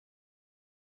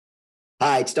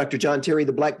Hi, it's Dr. John Terry,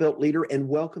 the Black Belt Leader, and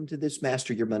welcome to this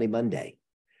Master Your Money Monday.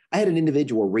 I had an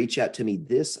individual reach out to me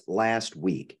this last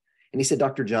week, and he said,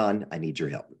 Dr. John, I need your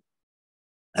help.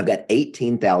 I've got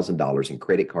 $18,000 in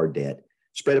credit card debt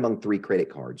spread among 3 credit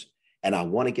cards, and I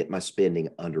want to get my spending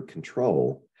under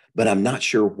control, but I'm not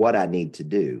sure what I need to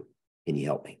do. Can you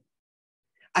help me?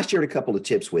 I shared a couple of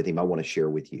tips with him I want to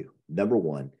share with you. Number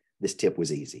one, this tip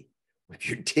was easy. If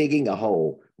you're digging a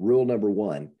hole, rule number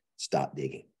one, stop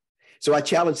digging. So I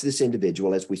challenged this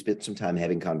individual as we spent some time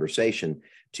having conversation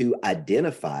to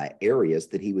identify areas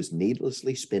that he was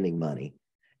needlessly spending money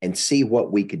and see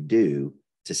what we could do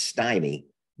to stymie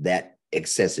that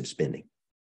excessive spending.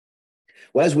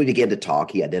 Well, as we began to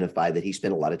talk, he identified that he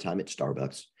spent a lot of time at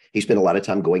Starbucks. He spent a lot of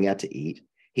time going out to eat.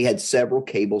 He had several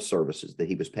cable services that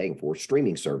he was paying for,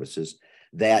 streaming services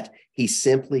that he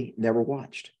simply never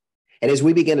watched. And as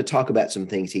we began to talk about some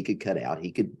things he could cut out,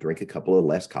 he could drink a couple of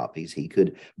less coffees. He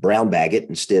could brown bag it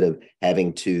instead of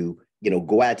having to,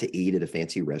 go out to eat at a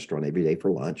fancy restaurant every day for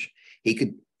lunch. He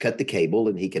could cut the cable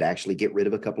and he could actually get rid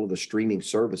of a couple of the streaming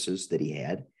services that he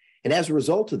had. And as a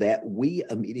result of that, we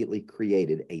immediately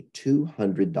created a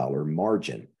 $200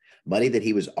 margin, money that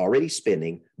he was already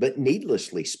spending, but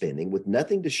needlessly spending with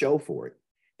nothing to show for it.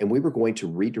 And we were going to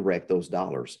redirect those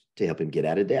dollars to help him get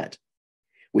out of debt.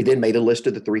 We then made a list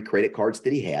of the 3 credit cards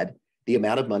that he had, the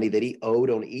amount of money that he owed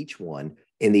on each one,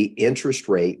 and the interest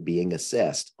rate being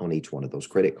assessed on each one of those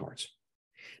credit cards.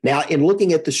 Now, in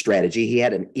looking at the strategy, he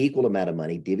had an equal amount of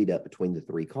money divvied up between the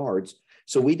 3 cards.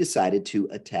 So we decided to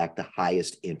attack the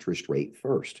highest interest rate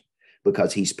first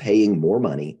because he's paying more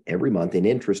money every month in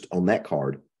interest on that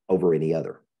card over any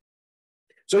other.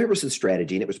 So here was the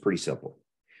strategy, and it was pretty simple.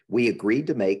 We agreed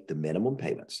to make the minimum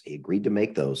payments. He agreed to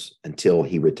make those until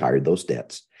he retired those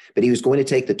debts. But he was going to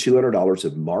take the $200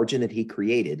 of margin that he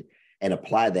created and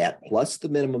apply that plus the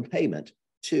minimum payment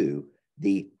to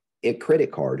the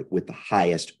credit card with the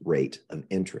highest rate of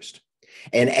interest.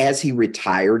 And as he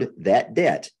retired that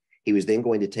debt, he was then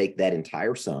going to take that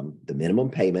entire sum, the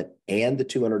minimum payment and the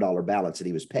 $200 balance that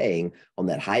he was paying on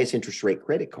that highest interest rate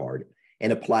credit card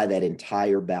and apply that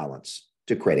entire balance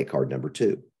to credit card number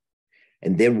 2.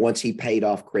 And then once he paid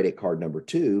off credit card number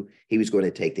 2, he was going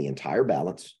to take the entire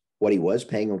balance, what he was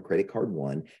paying on credit card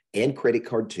 1 and credit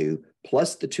card 2,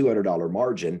 plus the $200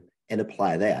 margin, and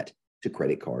apply that to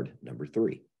credit card number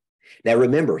 3. Now,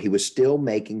 remember, he was still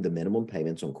making the minimum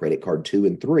payments on credit card 2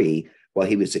 and 3 while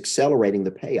he was accelerating the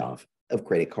payoff of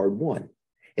credit card 1.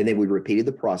 And then we repeated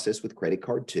the process with credit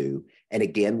card 2 and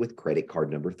again with credit card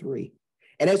number 3.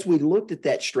 And as we looked at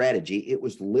that strategy, it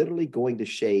was literally going to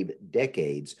shave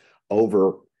decades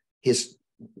over his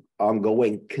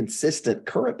ongoing consistent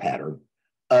current pattern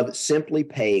of simply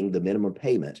paying the minimum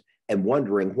payment and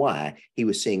wondering why he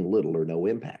was seeing little or no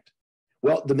impact.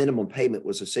 Well, the minimum payment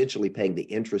was essentially paying the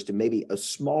interest and maybe a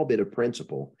small bit of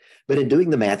principal. But in doing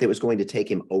the math, it was going to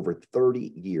take him over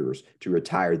 30 years to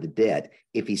retire the debt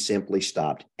if he simply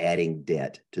stopped adding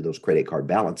debt to those credit card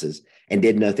balances and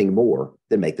did nothing more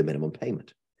than make the minimum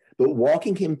payment. But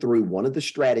walking him through one of the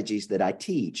strategies that I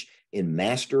teach in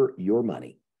Master Your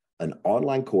Money, an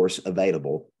online course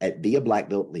available at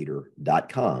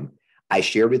beablackbeltleader.com, I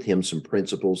shared with him some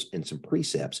principles and some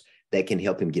precepts that can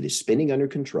help him get his spending under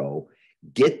control,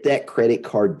 get that credit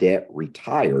card debt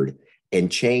retired,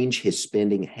 and change his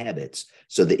spending habits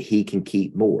so that he can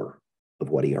keep more of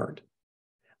what he earned.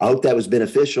 I hope that was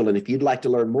beneficial. And if you'd like to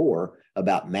learn more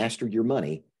about Master Your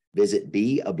Money, visit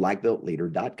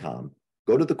beablackbeltleader.com.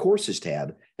 Go to the courses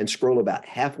tab and scroll about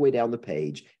halfway down the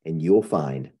page, and you'll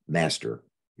find Master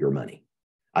Your Money.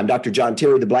 I'm Dr. John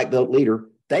Terry, the Black Belt Leader.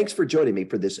 Thanks for joining me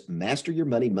for this Master Your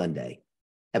Money Monday.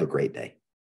 Have a great day.